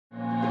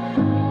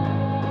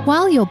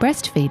While you're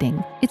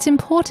breastfeeding, it's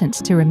important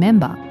to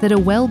remember that a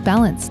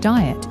well-balanced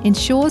diet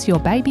ensures your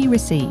baby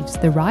receives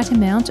the right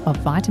amount of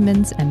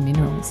vitamins and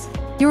minerals.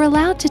 You're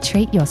allowed to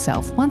treat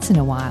yourself once in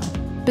a while,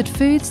 but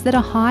foods that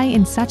are high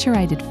in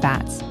saturated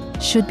fats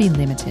should be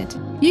limited.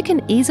 You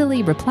can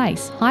easily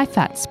replace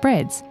high-fat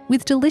spreads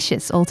with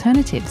delicious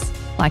alternatives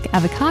like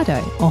avocado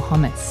or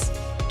hummus.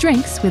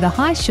 Drinks with a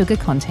high sugar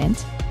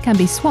content can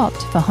be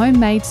swapped for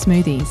homemade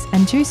smoothies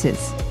and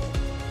juices.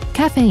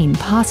 Caffeine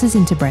passes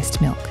into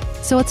breast milk,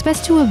 so it's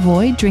best to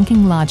avoid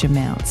drinking large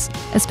amounts,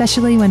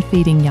 especially when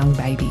feeding young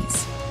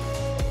babies.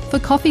 For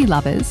coffee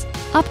lovers,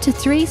 up to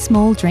 3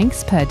 small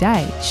drinks per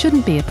day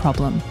shouldn't be a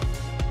problem.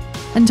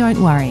 And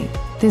don't worry,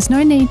 there's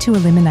no need to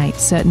eliminate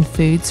certain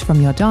foods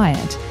from your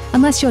diet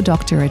unless your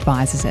doctor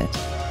advises it.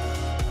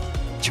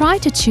 Try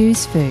to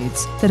choose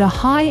foods that are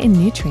high in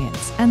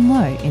nutrients and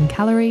low in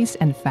calories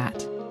and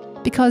fat,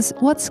 because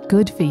what's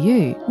good for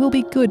you will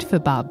be good for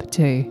Bub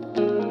too.